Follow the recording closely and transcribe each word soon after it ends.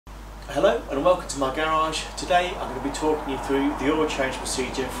Hello and welcome to my garage. Today I'm going to be talking you through the oil change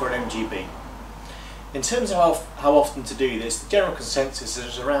procedure for an MGB. In terms of how often to do this, the general consensus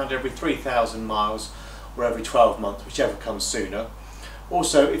is around every 3,000 miles or every 12 months, whichever comes sooner.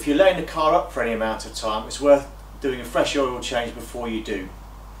 Also, if you're laying the car up for any amount of time, it's worth doing a fresh oil change before you do.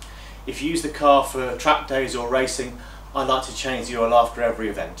 If you use the car for track days or racing, I like to change the oil after every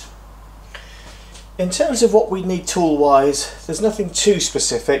event. In terms of what we need tool wise, there's nothing too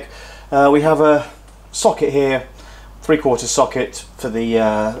specific. We have a socket here, 3/4 socket for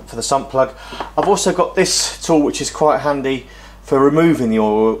the sump plug. I've also got this tool which is quite handy for removing the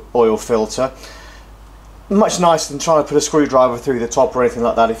oil filter. Much nicer than trying to put a screwdriver through the top or anything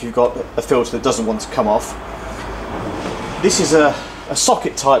like that if you've got a filter that doesn't want to come off. This is a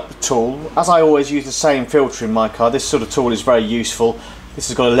socket type tool. As I always use the same filter in my car, this sort of tool is very useful. This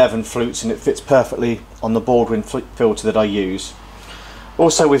has got 11 flutes and it fits perfectly on the Baldwin filter that I use.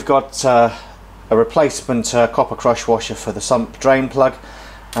 Also, we've got a replacement copper crush washer for the sump drain plug,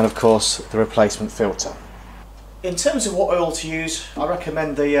 and of course the replacement filter. In terms of what oil to use, I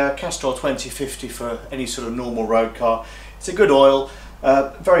recommend the Castrol 2050 for any sort of normal road car. It's a good oil,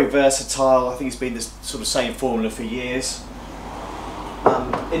 very versatile. I think it's been the sort of same formula for years.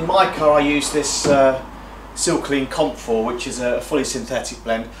 In my car I use this Silclean Comfort, which is a fully synthetic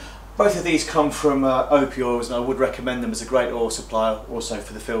blend. Both of these come from OP Oils, and I would recommend them as a great oil supplier, also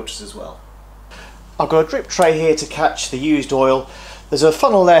for the filters as well. I've got a drip tray here to catch the used oil. There's a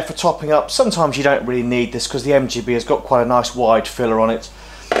funnel there for topping up. Sometimes you don't really need this because the MGB has got quite a nice wide filler on it.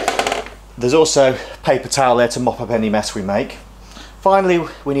 There's also paper towel there to mop up any mess we make. Finally,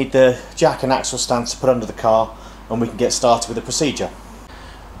 we need the jack and axle stands to put under the car, and we can get started with the procedure.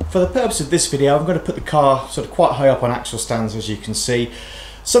 For the purpose of this video, I'm going to put the car sort of quite high up on axle stands, as you can see.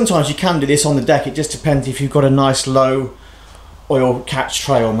 Sometimes you can do this on the deck, it just depends if you've got a nice low oil catch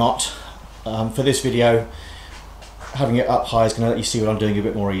tray or not. For this video, having it up high is going to let you see what I'm doing a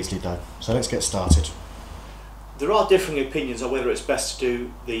bit more easily though. So let's get started. There are differing opinions on whether it's best to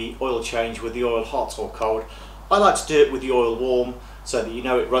do the oil change with the oil hot or cold. I like to do it with the oil warm so that you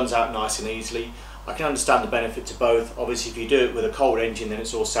know it runs out nice and easily. I can understand the benefit to both. Obviously if you do it with a cold engine, then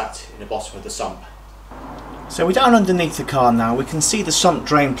it's all sat in the bottom of the sump. So we're down underneath the car now. We can see the sump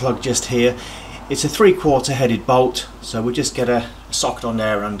drain plug just here. It's a 3/4 headed bolt, so we'll just get a socket on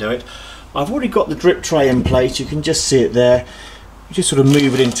there and undo it. I've already got the drip tray in place. You can just see it there. You just sort of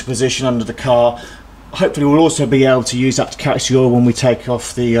move it into position under the car. Hopefully we'll also be able to use that to catch the oil when we take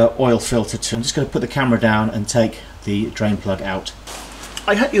off the oil filter too. I'm just going to put the camera down and take the drain plug out.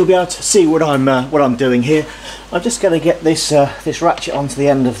 I hope you'll be able to see what I'm doing here. I'm just going to get this this ratchet onto the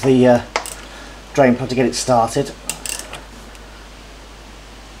end of the drain plug to get it started.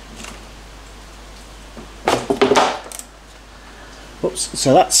 Oops,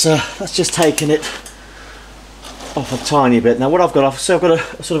 so that's just taken it off a tiny bit. Now what I've got, I've got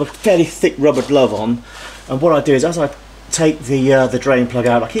a sort of a fairly thick rubber glove on, and what I do is as I take the drain plug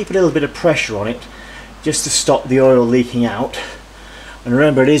out, I keep a little bit of pressure on it just to stop the oil leaking out. And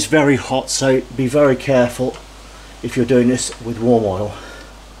remember, it is very hot, so be very careful if you're doing this with warm oil.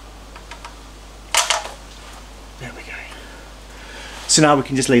 There we go. So now we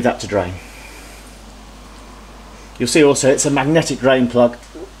can just leave that to drain. You'll see also it's a magnetic drain plug,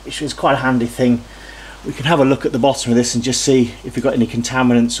 which is quite a handy thing. We can have a look at the bottom of this and just see if we've got any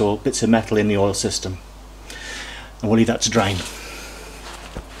contaminants or bits of metal in the oil system. And we'll leave that to drain.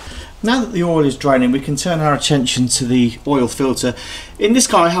 Now that the oil is draining, we can turn our attention to the oil filter. In this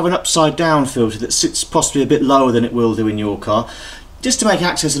car I have an upside down filter that sits possibly a bit lower than it will do in your car. Just to make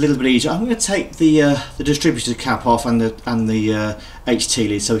access a little bit easier, I'm going to take the distributor cap off and the HT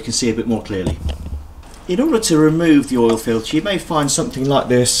lead so we can see a bit more clearly. In order to remove the oil filter, you may find something like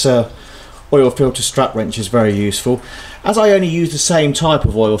this oil filter strap wrench is very useful. As I only use the same type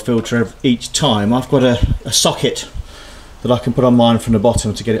of oil filter each time, I've got a socket that I can put on mine from the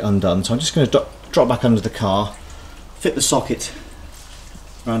bottom to get it undone. So I'm just going to drop back under the car, fit the socket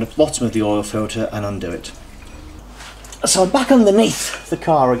around the bottom of the oil filter and undo it. So I'm back underneath the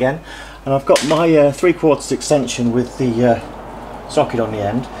car again, and I've got my 3/4 extension with the socket on the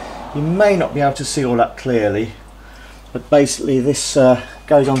end. You may not be able to see all that clearly, but basically this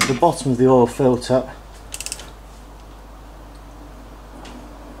goes onto the bottom of the oil filter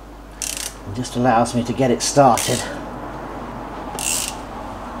and just allows me to get it started.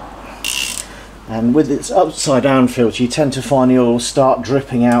 And with its upside down filter, you tend to find the oil start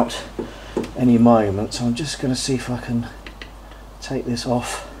dripping out any moment. So I'm just going to see if I can take this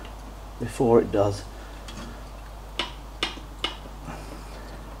off before it does.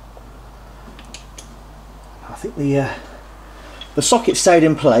 I think the The socket stayed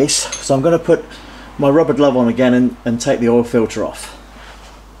in place, so I'm going to put my rubber glove on again and take the oil filter off.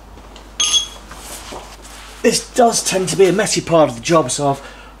 This does tend to be a messy part of the job, so I've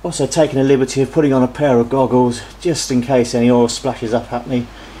also taken a liberty of putting on a pair of goggles just in case any oil splashes up at me.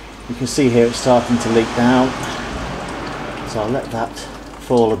 You can see here it's starting to leak down, so I'll let that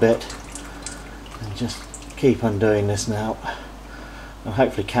fall a bit and just keep undoing this now. I'll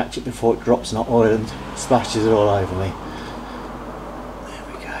hopefully catch it before it drops in hot oil and splashes it all over me. There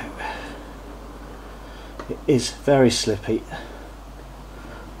we go. It is very slippy.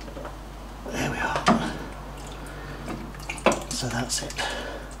 There we are. So that's it.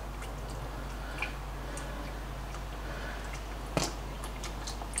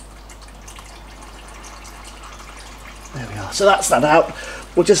 There we are. So that's that out.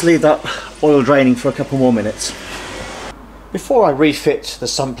 We'll just leave that oil draining for a couple more minutes. Before I refit the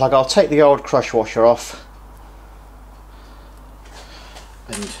sump plug, I'll take the old crush washer off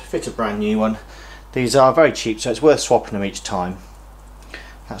and fit a brand new one. These are very cheap, so it's worth swapping them each time.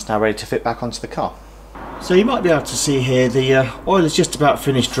 That's now ready to fit back onto the car. So you might be able to see here the oil is just about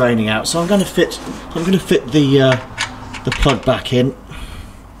finished draining out. So I'm going to fit the plug back in.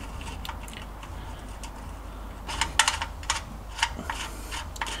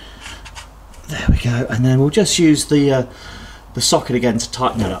 There we go, and then we'll just use the socket again to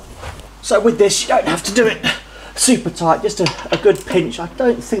tighten it up. So with this, you don't have to do it super tight, just a good pinch. I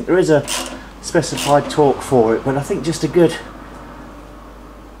don't think there is a specified torque for it, but I think just a good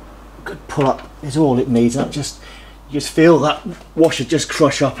pull up is all it needs. You just feel that washer just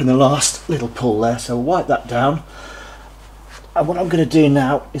crush up in the last little pull there, so wipe that down. And what I'm going to do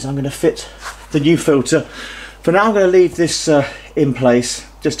now is I'm going to fit the new filter. For now I'm going to leave this in place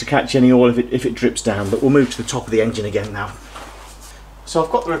just to catch any oil if it drips down, but we'll move to the top of the engine again now. So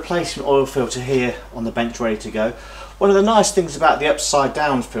I've got the replacement oil filter here on the bench ready to go. One of the nice things about the upside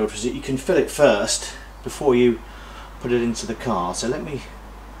down filter is that you can fill it first before you put it into the car. So let me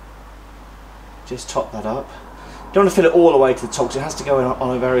just top that up. Don't want to fill it all the way to the top because it has to go in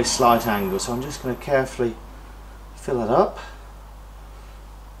on a very slight angle, so I'm just going to carefully fill that up.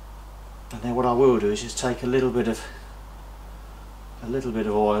 And then what I will do is just take a little bit of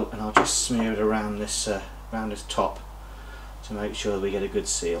oil and I'll just smear it around this top to make sure that we get a good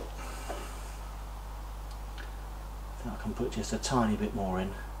seal. I think I can put just a tiny bit more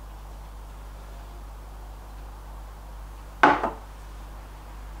in.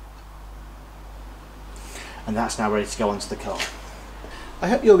 And that's now ready to go onto the car. I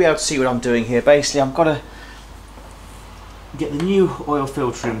hope you'll be able to see what I'm doing here. Basically, I've got to get the new oil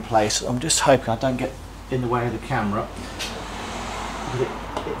filter in place. I'm just hoping I don't get in the way of the camera.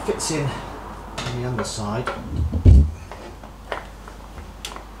 But it fits in on the underside.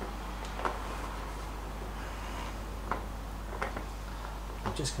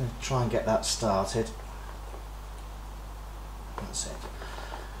 I'm just going to try and get that started. That's it.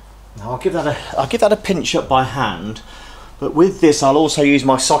 Now I'll give that a pinch up by hand, but with this I'll also use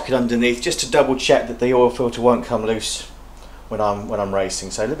my socket underneath just to double check that the oil filter won't come loose when I'm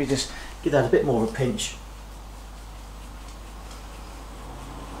racing. So let me just give that a bit more of a pinch.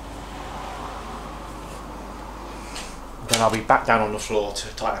 Then I'll be back down on the floor to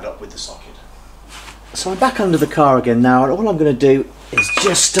tighten it up with the socket. So I'm back under the car again now, and all I'm going to do is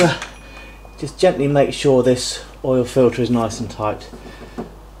just gently make sure this oil filter is nice and tight.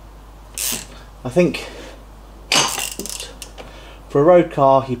 I think for a road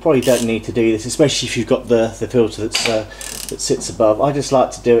car you probably don't need to do this, especially if you've got the filter that sits above. I just like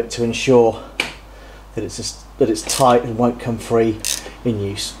to do it to ensure that it's tight and won't come free in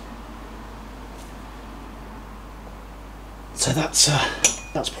use. So that's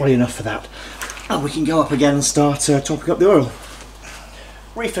probably enough for that. And we can go up again and start topping up the oil.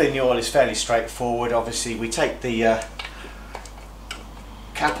 Refilling the oil is fairly straightforward. Obviously we take the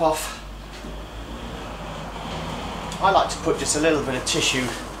cap off. I like to put just a little bit of tissue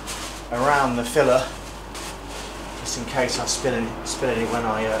around the filler, just in case I spill any when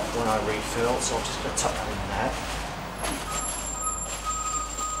I refill. So I'm just going to tuck that in there.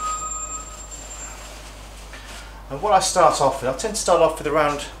 And what I start off with, I tend to start off with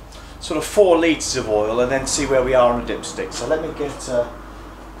around sort of 4 litres of oil, and then see where we are on a dipstick. So let me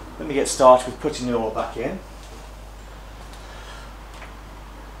get started with putting the oil back in.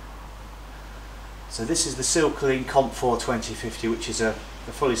 So this is the Silclean Comp4 2050, which is a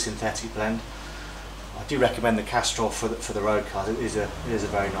fully synthetic blend. I do recommend the Castrol for the road cars. It is a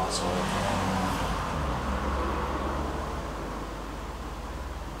very nice oil.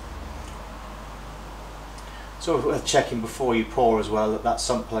 It's always worth checking before you pour as well that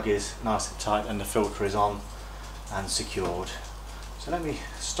sump plug is nice and tight and the filter is on and secured. So let me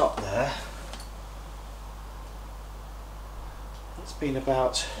stop there. It's been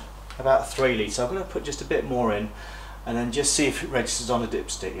about 3 litres. So I'm going to put just a bit more in and then just see if it registers on a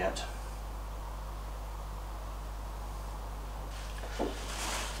dipstick yet.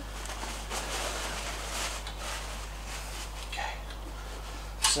 Okay,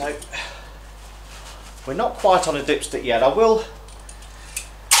 so we're not quite on a dipstick yet. I will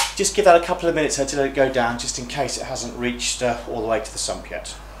just give that a couple of minutes to let it go down, just in case it hasn't reached all the way to the sump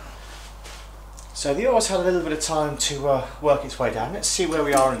yet. So the oil's had a little bit of time to work its way down. Let's see where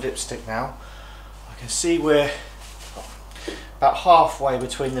we are on a dipstick now. I can see we're about halfway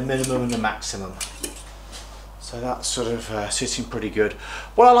between the minimum and the maximum. So that's sort of sitting pretty good.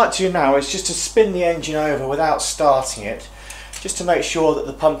 What I like to do now is just to spin the engine over without starting it, just to make sure that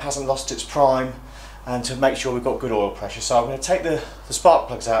the pump hasn't lost its prime and to make sure we've got good oil pressure. So I'm going to take the spark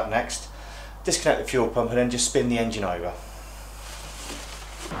plugs out next, disconnect the fuel pump and then just spin the engine over.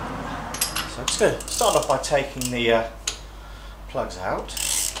 So I'm just going to start off by taking the plugs out.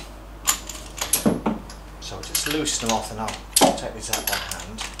 So I'll just loosen them off and I'll take these out by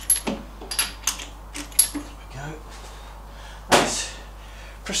hand. There we go. This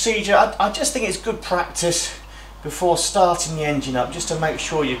procedure, I just think it's good practice before starting the engine up, just to make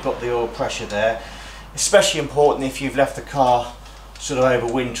sure you've got the oil pressure there. Especially important if you've left the car sort of over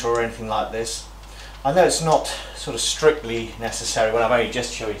winter or anything like this. I know it's not sort of strictly necessary when I've only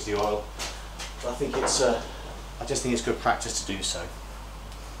just changed the oil, but I think it's I just think it's good practice to do so.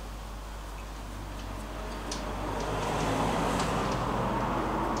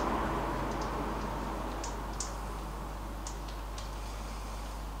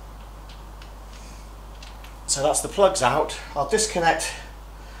 So that's the plugs out. I'll disconnect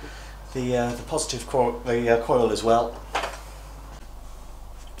the positive coil, coil as well.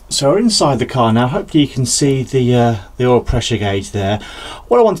 So we're inside the car now. Hopefully you can see the oil pressure gauge there.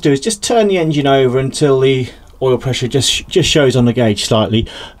 What I want to do is just turn the engine over until the oil pressure just shows on the gauge slightly.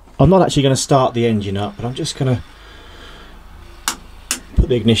 I'm not actually going to start the engine up, but I'm just going to put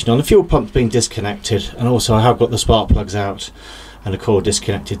the ignition on. The fuel pump's been disconnected, and also I have got the spark plugs out and the cord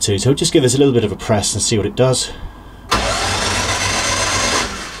disconnected too. So just give this a little bit of a press and see what it does.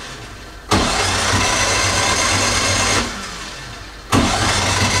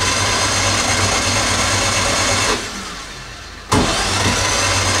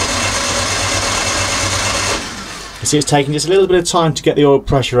 You see it's taking just a little bit of time to get the oil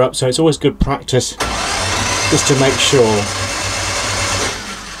pressure up, so it's always good practice just to make sure.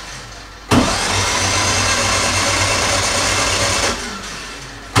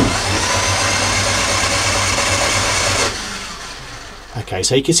 Okay,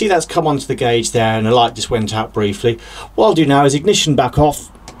 so you can see that's come onto the gauge there and the light just went out briefly. What I'll do now is ignition back off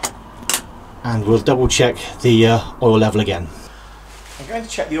and we'll double check the oil level again. I'm going to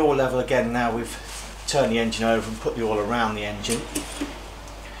check the oil level again now we've turned the engine over and put the oil around the engine.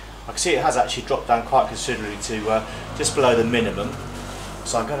 I can see it has actually dropped down quite considerably to just below the minimum.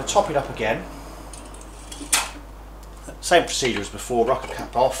 So I'm going to top it up again. Same procedure as before, rocker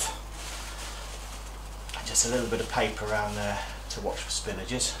cap off. And just a little bit of paper around there to watch for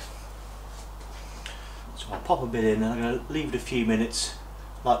spillages. So I'll pop a bit in and I'm going to leave it a few minutes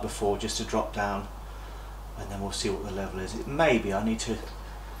like before just to drop down, and then we'll see what the level is. It may be I need to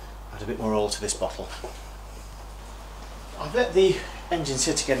add a bit more oil to this bottle. I've let the engine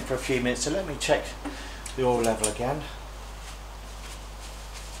sit again for a few minutes, so let me check the oil level again.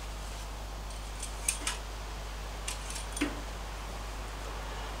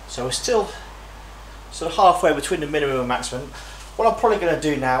 So we're still sort of halfway between the minimum and maximum. What I'm probably going to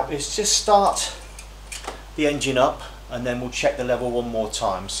do now is just start the engine up and then we'll check the level one more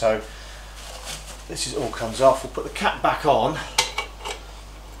time. So this is all comes off, we'll put the cap back on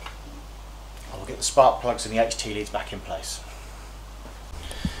and we'll get the spark plugs and the HT leads back in place.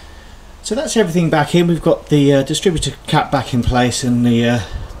 So that's everything back in. We've got the distributor cap back in place and the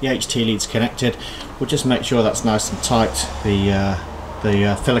HT leads connected. We'll just make sure that's nice and tight, the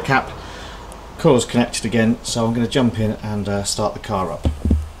filler cap. Coil's connected again, so I'm going to jump in and start the car up.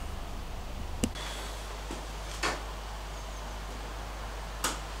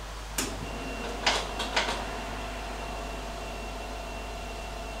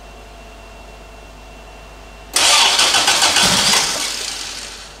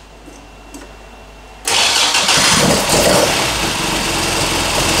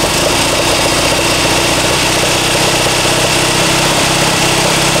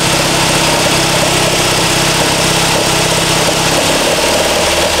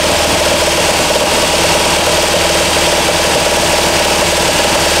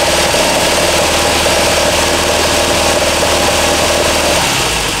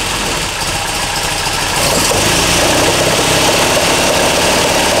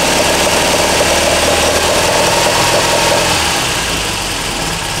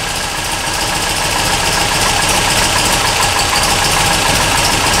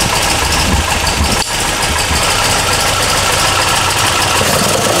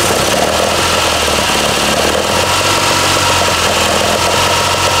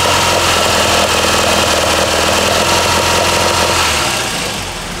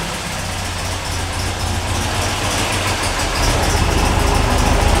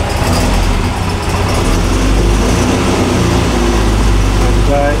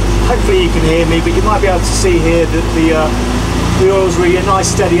 hear me, but you might be able to see here that the oil's really a nice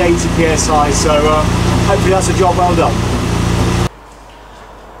steady 80 psi, so hopefully that's a job well done.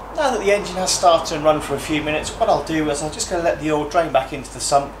 Now that the engine has started and run for a few minutes, what I'll do is I'm just going to let the oil drain back into the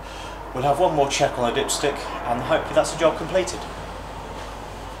sump. We'll have one more check on the dipstick and hopefully that's the job completed.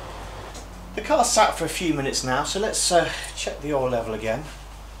 The car's sat for a few minutes now, so let's check the oil level again.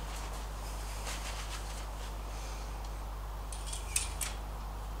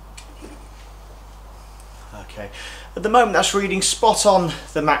 Okay, at the moment that's reading spot on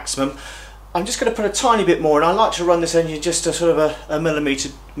the maximum. I'm just going to put a tiny bit more, and I like to run this engine just a sort of a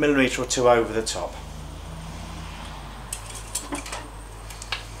millimetre or two over the top.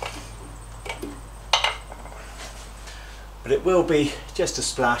 But it will be just a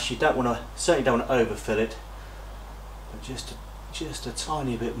splash. You don't want to, certainly don't want to overfill it, but just a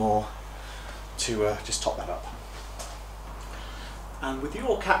tiny bit more to just top that up. And with the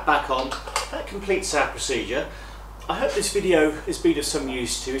oil cap back on, that completes our procedure. I hope this video has been of some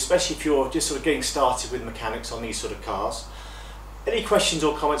use to you, especially if you're just sort of getting started with mechanics on these sort of cars. Any questions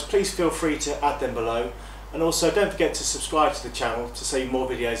or comments, please feel free to add them below, and also don't forget to subscribe to the channel to see more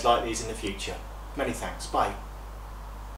videos like these in the future. Many thanks, bye.